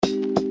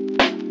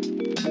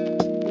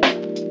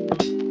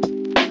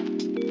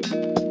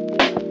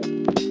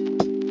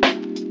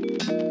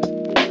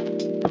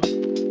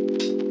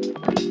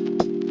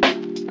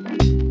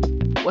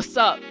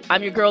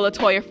I'm your girl,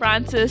 Latoya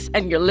Francis,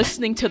 and you're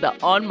listening to the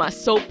On My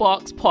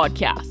Soapbox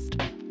podcast.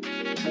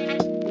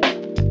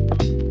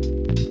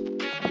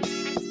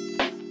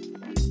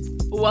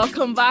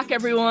 Welcome back,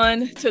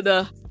 everyone, to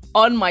the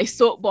On My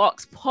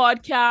Soapbox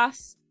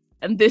podcast.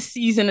 And this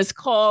season is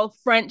called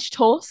French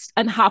Toast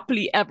and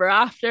Happily Ever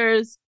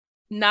Afters,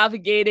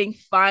 Navigating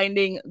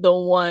Finding the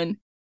One.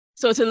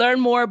 So to learn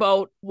more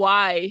about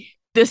why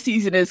this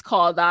season is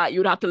called that, you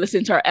would have to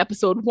listen to our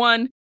episode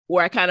 1,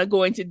 where I kind of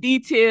go into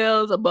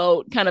details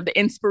about kind of the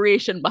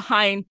inspiration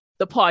behind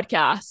the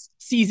podcast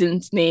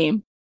season's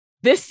name.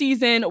 This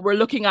season, we're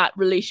looking at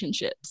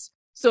relationships.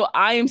 So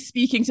I am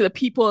speaking to the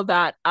people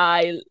that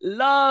I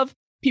love,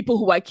 people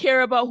who I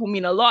care about, who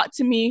mean a lot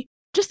to me,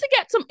 just to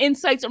get some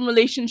insights on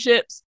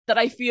relationships that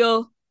I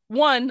feel,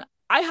 one,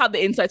 I have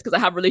the insights because I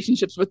have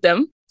relationships with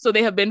them. So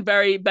they have been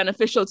very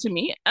beneficial to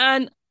me.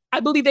 And I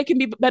believe they can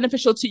be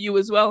beneficial to you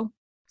as well.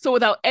 So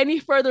without any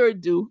further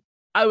ado,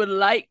 I would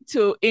like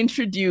to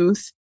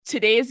introduce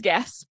today's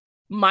guest,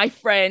 my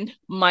friend,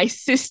 my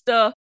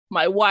sister,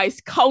 my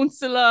wise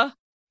counselor,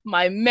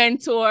 my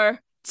mentor,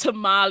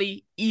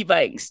 Tamale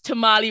Ebanks.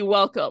 Tamale,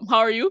 welcome. How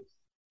are you?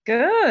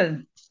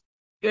 Good.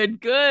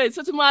 Good.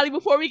 So Tamale,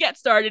 before we get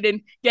started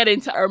and get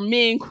into our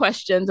main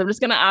questions, I'm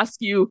just going to ask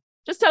you,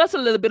 just tell us a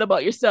little bit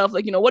about yourself.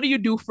 Like, what do you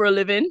do for a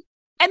living?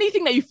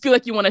 Anything that you feel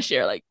like you want to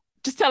share, like,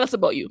 just tell us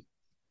about you.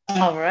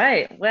 All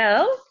right.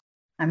 Well,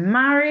 I'm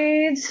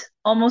married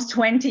almost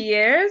 20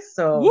 years.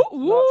 So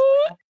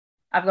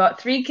I've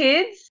got 3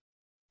 kids,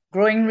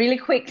 growing really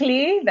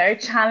quickly, very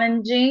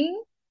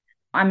challenging.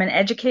 I'm an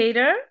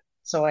educator.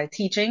 So I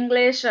teach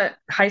English at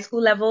high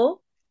school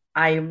level.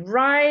 I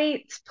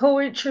write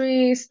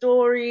poetry,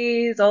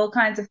 stories, all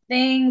kinds of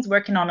things,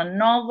 working on a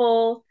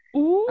novel.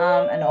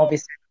 And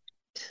obviously,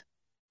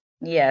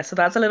 yeah, so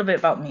that's a little bit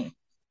about me.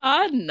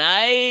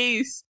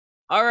 Nice.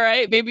 All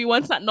right. Maybe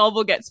once that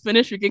novel gets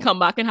finished, we can come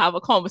back and have a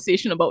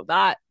conversation about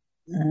that.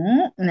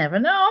 Never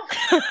know.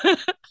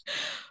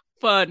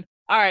 Fun.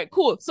 All right,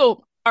 cool.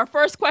 So our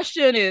first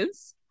question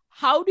is,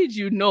 how did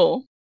you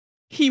know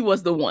he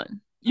was the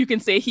one? You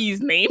can say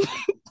his name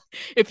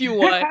if you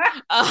want.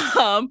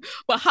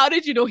 But how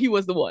did you know he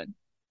was the one?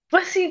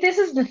 But see, this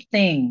is the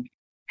thing.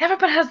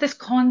 Everybody has this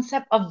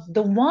concept of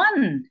the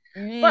one.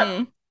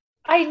 But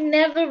I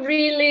never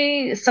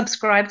really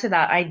subscribed to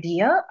that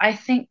idea. I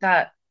think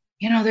that,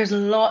 there's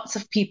lots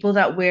of people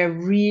that we're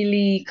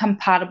really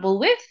compatible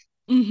with.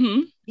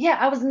 Mm-hmm. Yeah,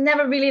 I was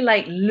never really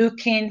like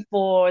looking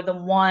for the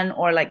one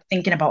or like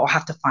thinking about, I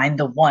have to find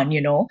the one,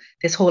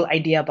 this whole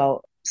idea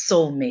about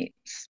soulmates.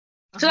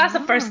 So that's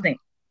the first thing.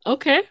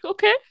 Okay.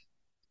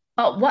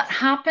 But what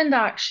happened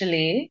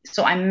actually,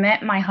 so I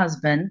met my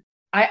husband.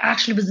 I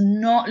actually was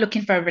not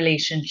looking for a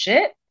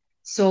relationship.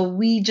 So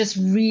we just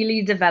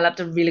really developed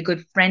a really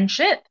good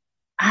friendship.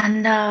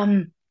 And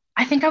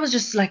I think I was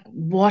just like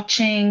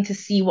watching to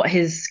see what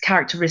his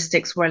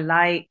characteristics were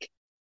like.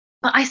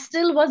 But I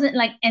still wasn't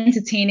like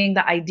entertaining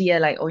the idea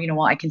like, oh, you know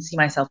what, I can see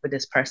myself with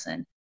this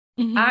person.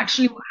 Mm-hmm.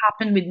 Actually, what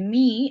happened with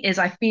me is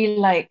I feel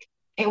like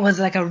it was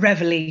like a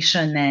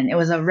revelation then. It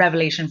was a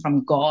revelation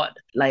from God.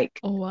 Like,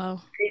 oh,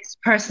 wow. This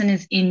person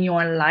is in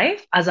your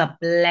life as a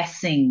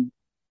blessing.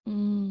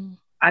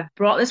 I've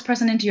brought this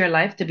person into your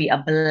life to be a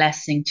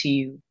blessing to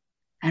you.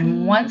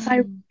 And once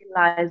I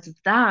realized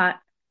that,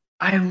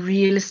 I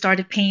really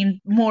started paying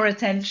more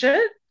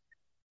attention.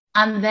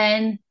 And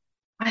then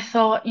I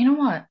thought, you know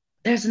what?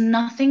 There's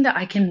nothing that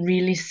I can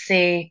really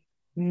say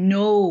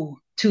no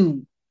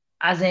to.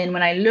 As in,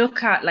 when I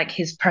look at like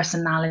his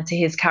personality,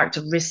 his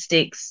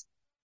characteristics,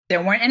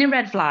 there weren't any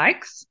red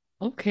flags.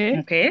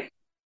 Okay.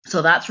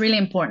 So that's really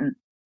important.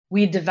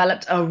 We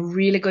developed a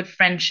really good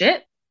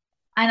friendship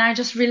and I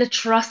just really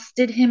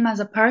trusted him as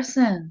a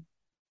person.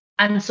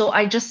 And so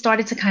I just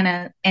started to kind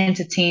of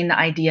entertain the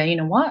idea, you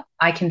know what?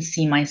 I can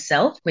see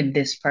myself with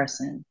this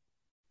person.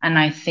 And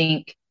I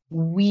think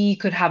we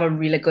could have a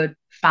really good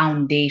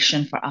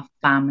foundation for a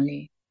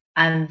family.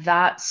 And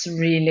that's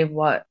really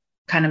what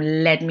kind of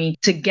led me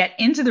to get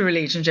into the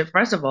relationship,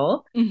 first of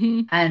all,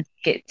 and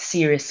get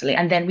seriously.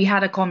 And then we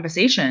had a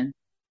conversation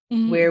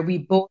where we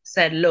both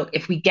said, look,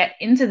 if we get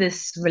into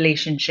this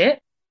relationship,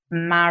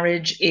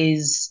 marriage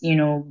is,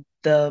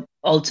 the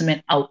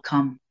ultimate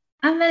outcome.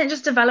 And then it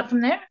just developed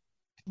from there.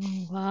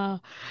 Oh,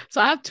 wow. So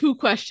I have 2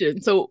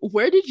 questions. So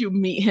where did you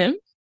meet him?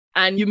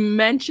 And you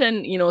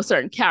mentioned,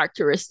 certain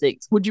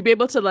characteristics. Would you be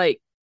able to like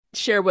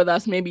share with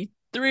us maybe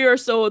 3 or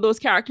so of those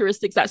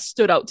characteristics that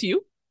stood out to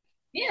you?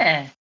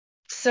 Yeah.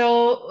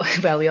 So,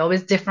 well, we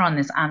always differ on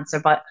this answer,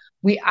 but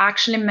we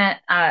actually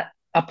met at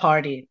a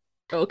party.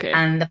 Okay.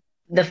 And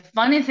the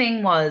funny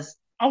thing was,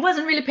 I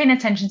wasn't really paying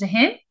attention to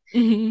him.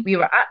 We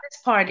were at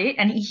this party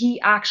and he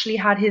actually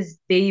had his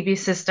baby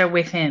sister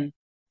with him.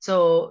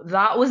 So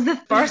that was the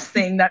first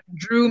thing that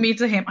drew me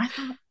to him. I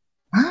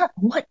thought,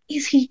 what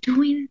is he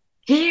doing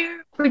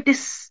here with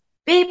this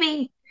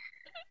baby?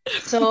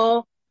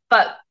 So,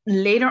 but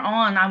later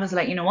on, I was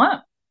like, you know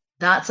what?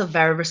 That's a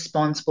very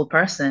responsible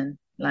person.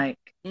 Like,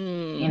 they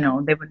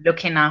were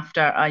looking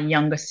after a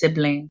younger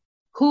sibling.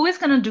 Who is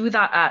going to do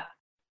that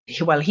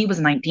he was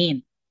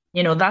 19.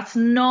 That's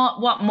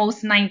not what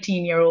most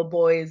 19-year-old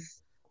boys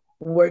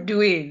were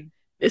doing.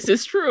 This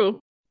is true.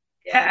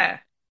 Yeah.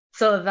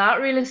 So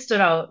that really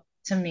stood out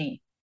to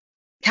me.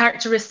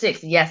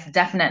 Characteristics, yes,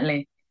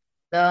 definitely.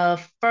 The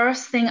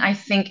first thing I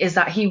think is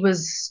that he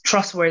was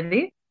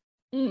trustworthy.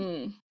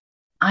 Mm.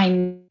 I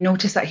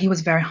noticed that he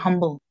was very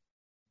humble,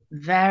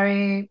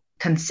 very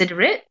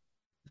considerate,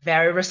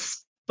 very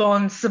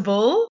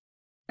responsible.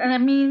 And I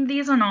mean,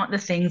 these are not the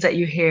things that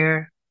you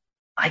hear,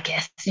 I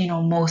guess,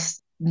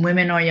 most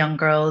women or young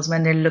girls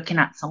when they're looking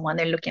at someone,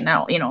 they're looking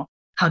at,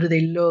 how do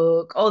they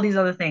look, all these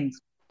other things.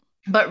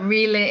 But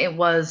really, it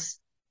was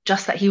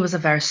just that he was a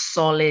very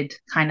solid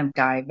kind of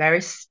guy,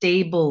 very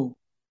stable.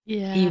 He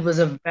Yeah. was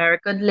a very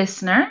good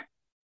listener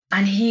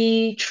and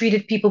he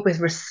treated people with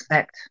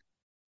respect.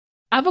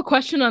 I have a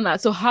question on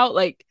that. So how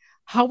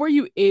were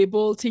you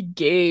able to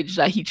gauge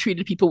that he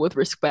treated people with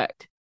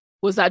respect?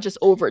 Was that just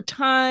over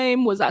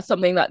time? Was that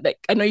something that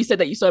I know you said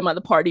that you saw him at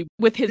the party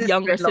with his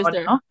younger Sister-in-law,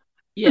 sister? no?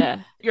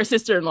 Yeah, your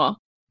sister-in-law.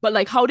 But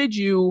like how did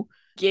you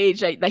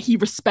gauge like that he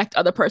respect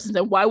other persons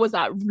and why was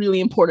that really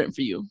important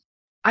for you?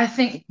 I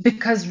think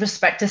because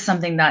respect is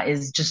something that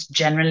is just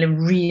generally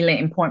really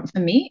important for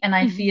me. And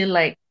I Mhm. feel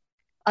like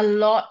a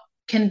lot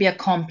can be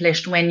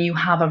accomplished when you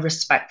have a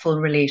respectful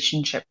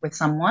relationship with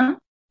someone.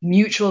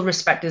 Mutual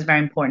respect is very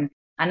important.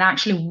 And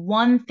actually,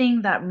 one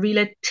thing that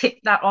really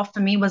tipped that off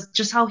for me was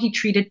just how he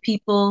treated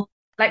people.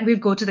 Like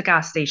we'd go to the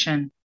gas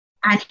station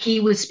and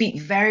he would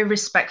speak very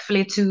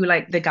respectfully to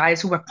like the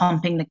guys who were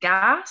pumping the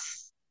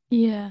gas.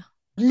 Yeah.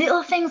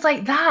 Little things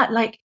like that,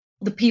 like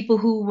the people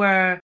who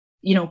were,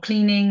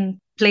 cleaning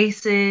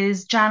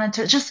places,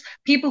 janitors, just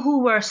people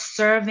who were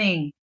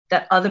serving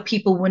that other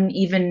people wouldn't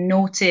even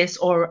notice,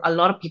 or a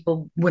lot of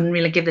people wouldn't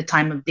really give the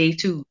time of day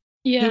to.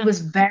 He Yeah. was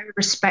very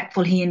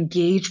respectful. He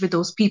engaged with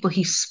those people.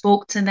 He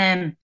spoke to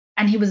them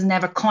and he was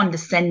never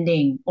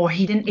condescending or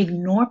he didn't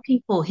ignore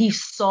people. He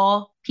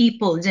saw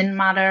people. It didn't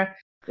matter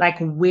like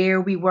where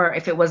we were,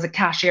 if it was the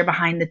cashier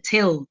behind the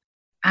till.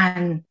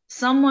 And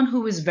someone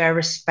who is very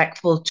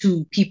respectful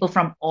to people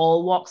from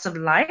all walks of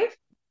life,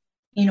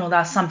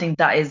 that's something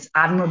that is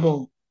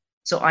admirable.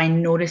 So I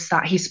noticed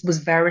that he was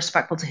very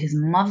respectful to his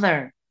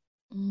mother,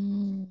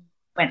 Mm.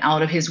 went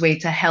out of his way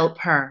to help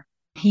her.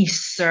 He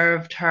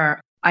served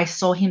her. I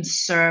saw him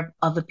serve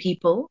other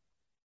people,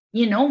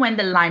 when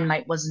the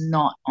limelight was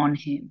not on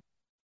him.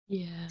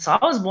 Yeah. So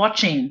I was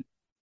watching.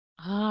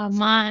 Ah,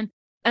 man.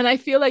 And I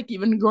feel like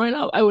even growing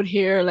up, I would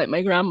hear like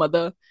my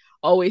grandmother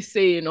always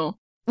say,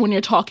 when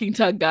you're talking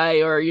to a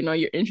guy or,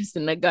 you're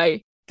interested in a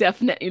guy,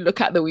 definitely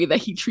look at the way that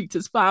he treats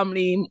his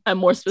family and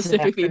more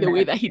specifically the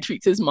way that he Definitely.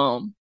 treats his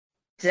mom.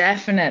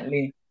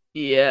 Definitely.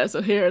 Yeah.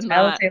 So hearing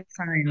that, Telltale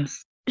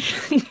signs.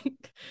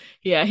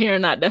 yeah,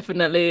 hearing that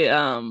definitely,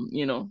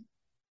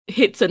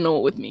 hits a note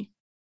with me.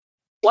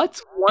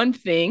 What's one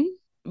thing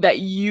that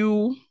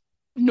you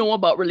know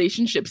about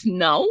relationships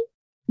now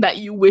that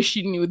you wish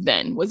you knew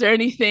then? Was there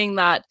anything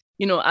that,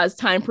 as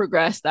time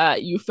progressed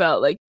that you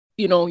felt like,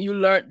 you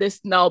learned this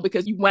now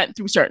because you went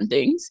through certain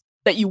things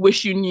that you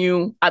wish you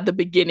knew at the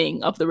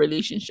beginning of the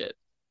relationship?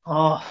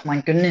 Oh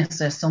my goodness,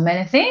 there's so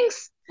many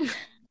things.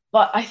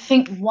 But I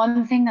think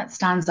one thing that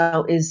stands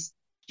out is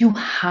you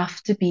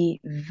have to be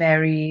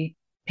very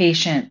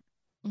patient.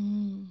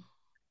 Mm.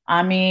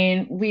 I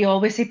mean, we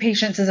always say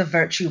patience is a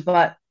virtue,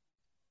 but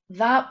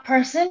that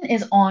person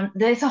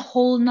there's a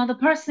whole nother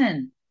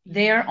person.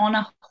 They're Yeah. on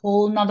a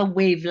whole nother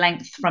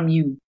wavelength from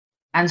you.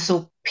 And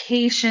so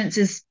patience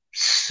is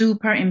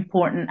super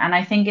important. And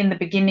I think in the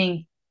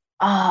beginning,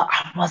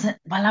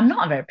 I'm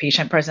not a very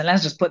patient person.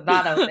 Let's just put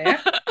that out there.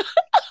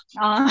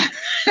 Uh,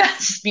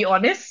 let's just be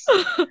honest.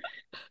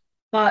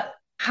 But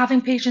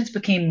having patience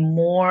became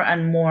more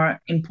and more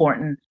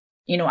important,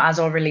 as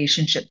our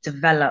relationship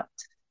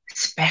developed,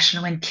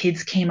 especially when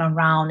kids came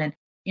around. And,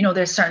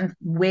 there's certain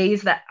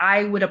ways that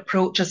I would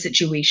approach a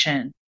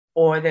situation,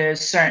 or there's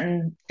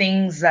certain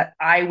things that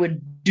I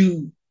would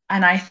do.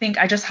 And I think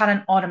I just had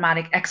an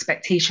automatic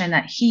expectation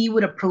that he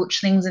would approach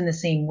things in the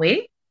same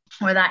way,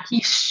 or that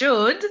he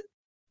should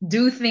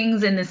do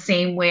things in the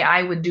same way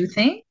I would do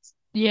things.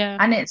 Yeah.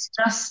 And it's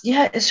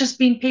just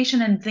being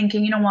patient and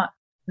thinking, what,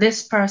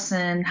 this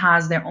person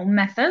has their own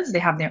methods, they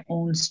have their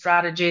own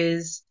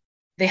strategies,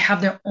 they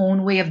have their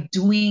own way of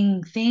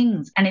doing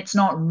things. And it's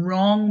not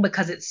wrong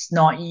because it's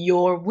not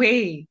your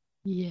way.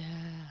 Yeah.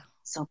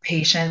 So,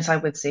 patience, I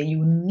would say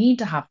you need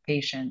to have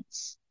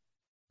patience.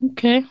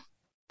 Okay.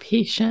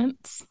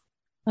 Patience.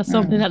 That's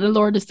something Mm. that the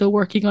Lord is still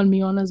working on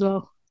me on as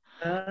well.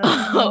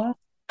 Uh,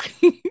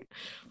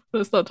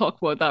 Let's not talk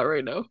about that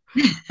right now.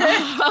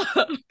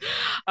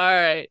 All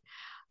right.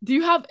 Do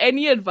you have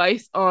any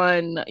advice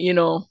on,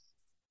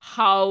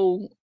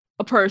 how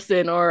a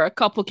person or a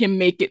couple can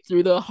make it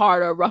through the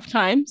hard or rough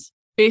times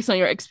based on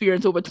your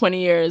experience over 20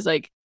 years?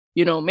 Like,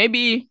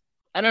 maybe,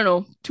 I don't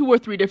know, two or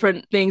three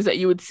different things that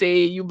you would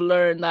say you've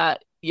learned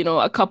that,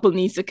 a couple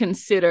needs to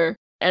consider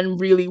and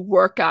really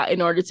work at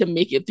in order to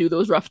make it through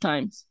those rough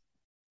times.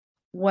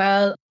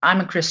 well, I'm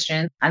a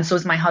Christian, and so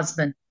is my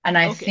husband. And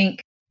I Okay.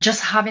 think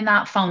just having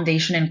that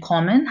foundation in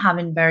common,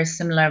 having very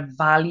similar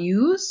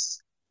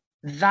values,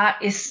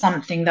 that is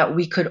something that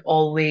we could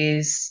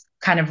always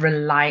kind of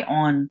rely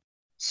on.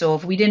 So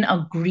if we didn't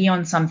agree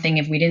on something,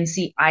 if we didn't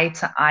see eye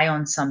to eye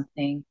on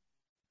something,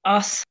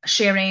 us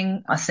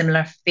sharing a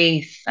similar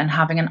faith and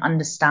having an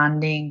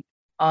understanding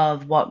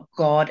of what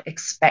God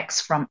expects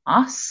from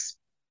us,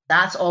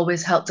 that's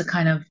always helped to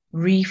kind of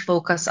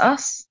refocus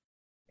us.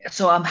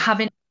 So I'm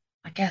having,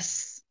 I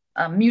guess,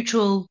 a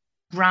mutual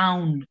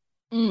ground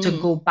to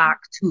go back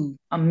to,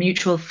 a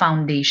mutual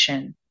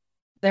foundation.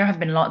 There have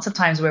been lots of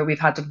times where we've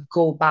had to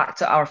go back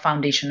to our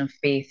foundation of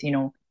faith. You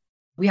know,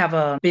 we have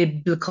a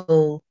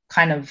biblical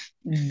kind of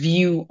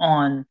view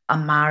on a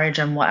marriage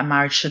and what a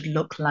marriage should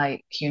look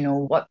like. You know,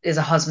 what is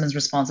a husband's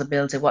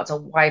responsibility? What's a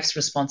wife's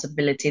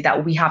responsibility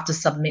that we have to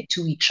submit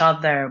to each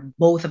other?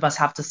 Both of us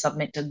have to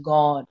submit to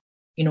God.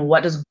 You know,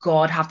 what does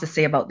God have to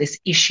say about this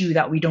issue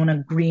that we don't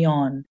agree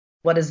on?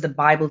 What does the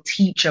Bible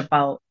teach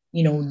about,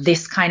 you know,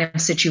 this kind of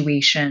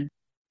situation?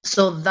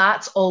 So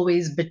that's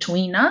always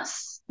between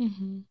us.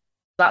 Mm-hmm.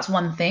 That's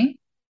one thing.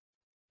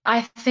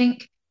 I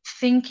think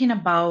thinking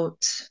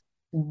about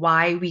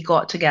why we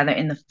got together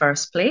in the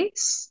first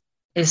place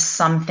is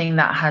something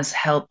that has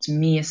helped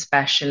me,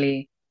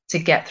 especially, to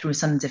get through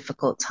some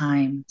difficult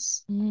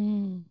times.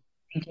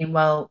 Thinking,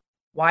 well,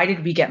 why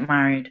did we get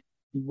married?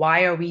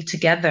 Why are we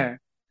together?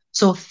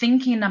 So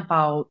thinking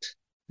about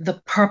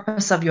the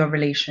purpose of your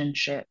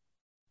relationship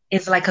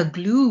is like a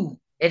glue.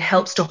 It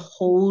helps to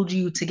hold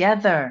you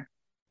together.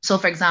 So,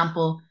 for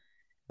example,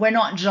 we're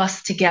not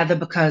just together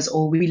because,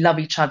 oh, we love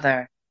each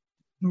other.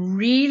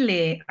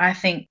 Really, I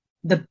think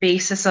the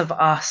basis of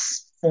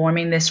us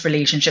forming this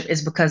relationship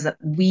is because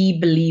we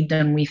believed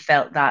and we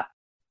felt that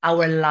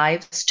our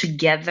lives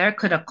together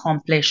could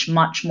accomplish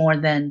much more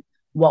than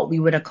what we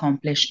would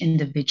accomplish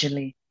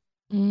individually.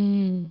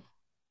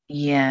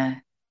 Yeah.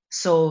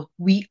 So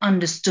we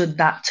understood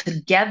that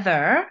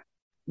together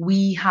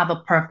we have a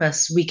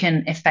purpose. We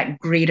can effect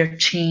greater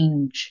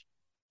change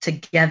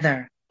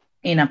together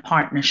in a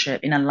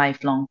partnership, in a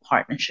lifelong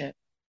partnership.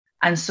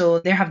 And so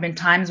there have been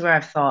times where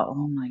I've thought,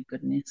 oh my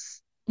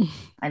goodness,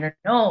 I don't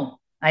know.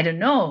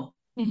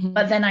 Mm-hmm.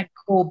 But then I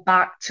go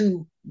back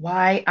to,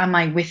 why am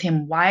I with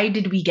him? Why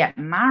did we get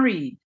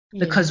married?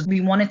 Because we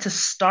wanted to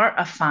start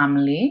a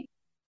family,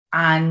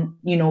 and,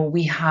 you know,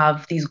 we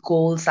have these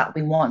goals that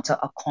we want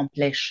to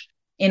accomplish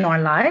in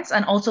our lives,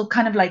 and also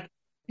kind of like,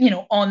 you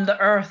know, on the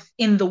earth,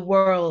 in the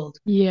world.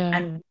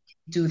 And we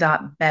do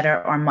that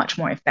better or much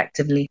more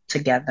effectively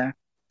together.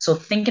 So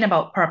thinking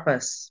about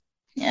purpose.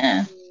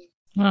 Yeah.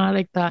 Oh, I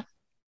like that.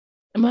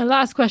 And my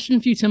last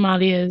question for you,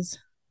 Tamale, is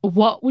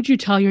what would you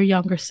tell your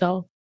younger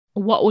self?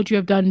 What would you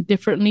have done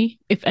differently,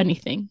 if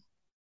anything?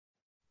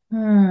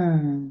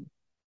 What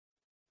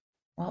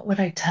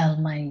would I tell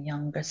my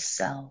younger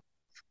self?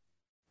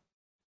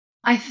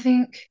 I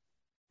think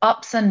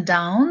ups and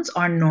downs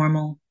are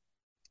normal.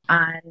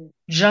 And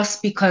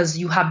just because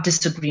you have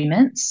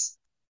disagreements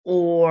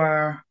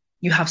or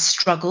you have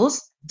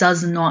struggles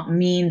does not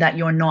mean that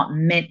you're not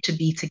meant to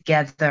be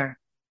together.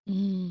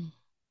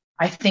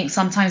 I think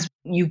sometimes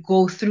you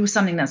go through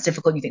something that's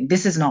difficult. You think,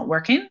 this is not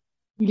working.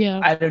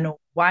 I don't know.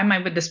 Why am I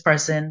with this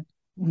person?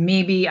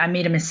 Maybe I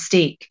made a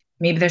mistake.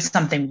 Maybe there's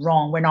something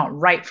wrong. We're not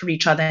right for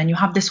each other. And you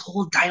have this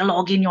whole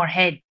dialogue in your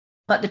head.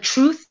 But the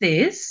truth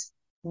is,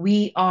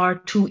 we are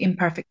two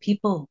imperfect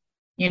people.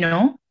 You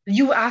know,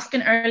 you were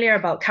asking earlier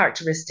about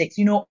characteristics.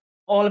 You know,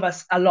 all of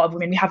us, a lot of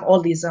women, we have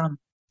all these,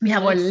 we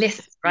have our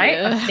lists, right?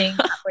 Of things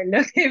that we're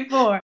looking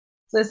for.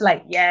 So it's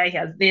like, yeah, he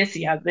has this,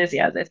 he has this, he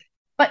has this.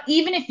 But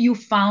even if you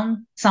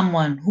found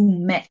someone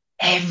who met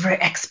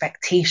every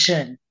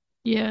expectation,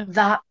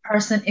 that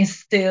person is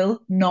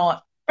still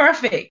not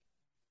perfect.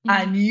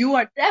 And you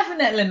are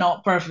definitely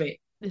not perfect.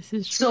 This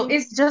is true. So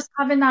it's just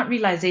having that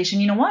realization,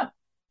 you know what?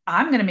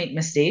 I'm going to make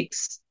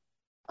mistakes,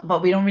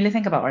 but we don't really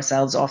think about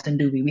ourselves often,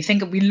 do we?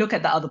 We look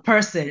at the other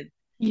person.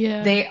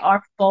 They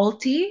are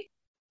faulty.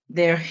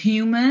 They're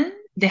human.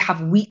 They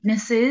have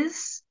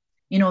weaknesses.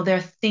 You know, there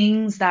are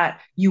things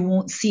that you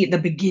won't see at the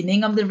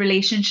beginning of the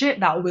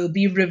relationship that will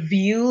be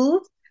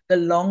revealed the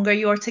longer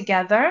you're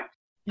together.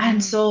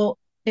 And so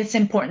it's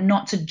important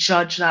not to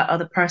judge that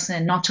other person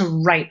and not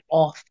to write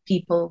off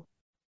people.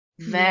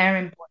 Very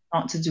important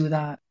not to do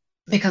that,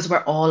 because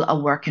we're all a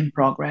work in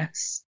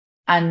progress.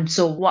 And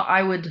so what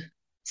I would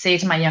say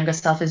to my younger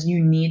self is,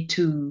 you need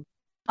to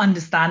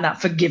understand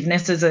that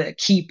forgiveness is a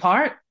key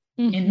part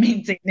in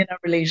maintaining a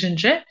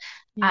relationship,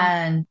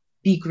 and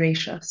be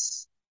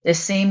gracious. The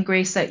same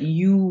grace that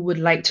you would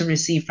like to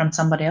receive from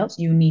somebody else,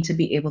 you need to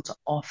be able to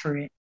offer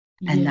it.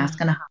 And that's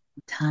going to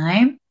happen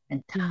time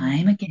and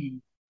time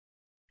again.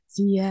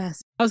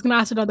 Yes. I was going to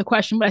ask another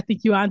question, but I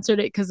think you answered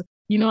it, because,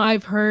 you know,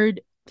 I've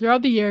heard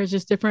throughout the years,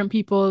 just different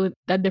people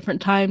at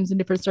different times and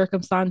different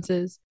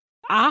circumstances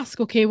ask,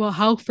 okay, well,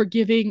 how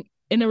forgiving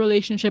in a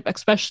relationship,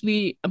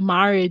 especially a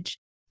marriage,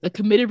 a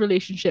committed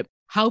relationship,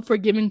 how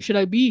forgiving should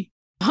I be?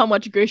 How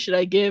much grace should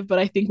I give? But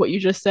I think what you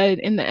just said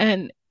in the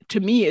end, to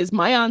me, is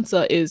my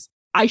answer is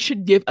I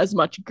should give as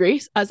much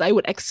grace as I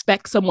would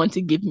expect someone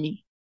to give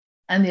me.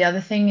 And the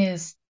other thing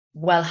is,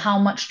 well, how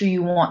much do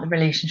you want the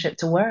relationship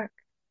to work?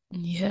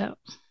 Yeah.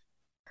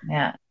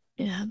 Yeah.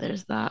 Yeah,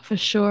 there's that for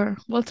sure.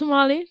 Well,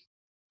 Tamale,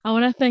 I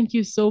want to thank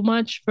you so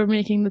much for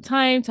making the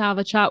time to have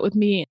a chat with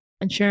me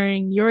and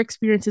sharing your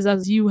experiences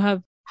as you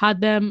have had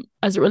them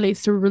as it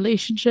relates to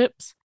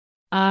relationships.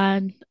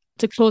 And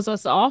to close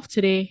us off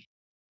today,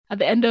 at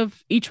the end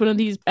of each one of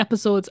these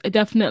episodes, I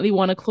definitely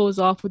want to close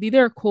off with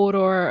either a quote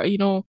or,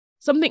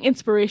 something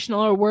inspirational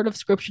or a word of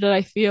scripture that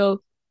I feel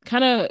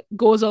kind of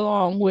goes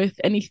along with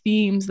any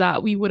themes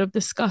that we would have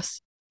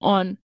discussed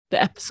on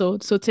the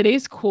episode. So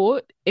today's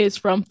quote is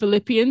from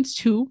Philippians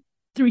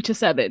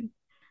 2:3-7.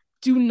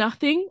 Do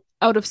nothing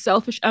out of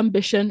selfish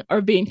ambition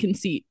or vain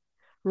conceit.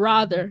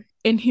 Rather,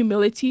 in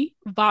humility,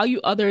 value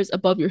others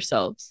above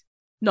yourselves,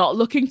 not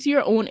looking to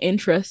your own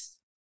interests,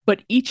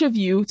 but each of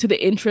you to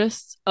the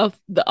interests of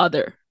the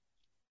other.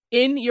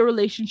 In your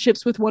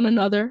relationships with one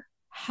another,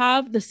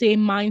 have the same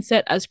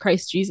mindset as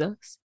Christ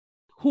Jesus,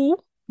 who,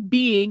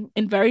 being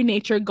in very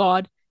nature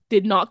God,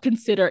 did not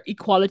consider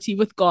equality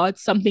with God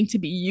something to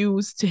be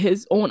used to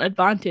his own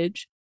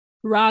advantage.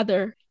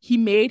 Rather, he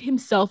made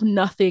himself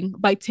nothing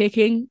by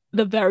taking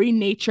the very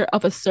nature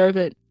of a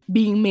servant,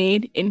 being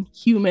made in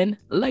human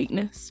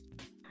likeness.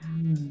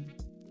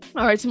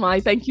 All right,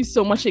 Tamale, thank you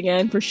so much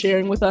again for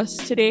sharing with us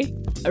today.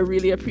 I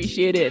really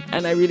appreciate it.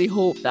 And I really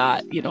hope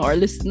that, our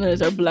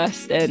listeners are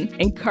blessed and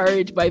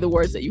encouraged by the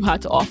words that you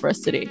had to offer us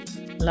today.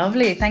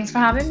 Lovely. Thanks for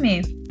having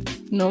me.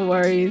 No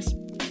worries.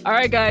 All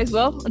right, guys.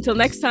 Well, until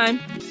next time,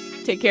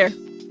 take care.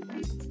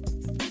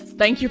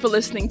 Thank you for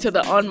listening to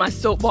the On My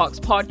Soapbox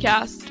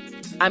podcast.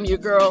 I'm your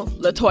girl,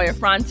 Latoya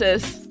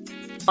Francis.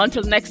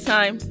 Until next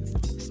time,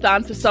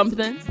 stand for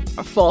something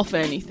or fall for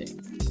anything.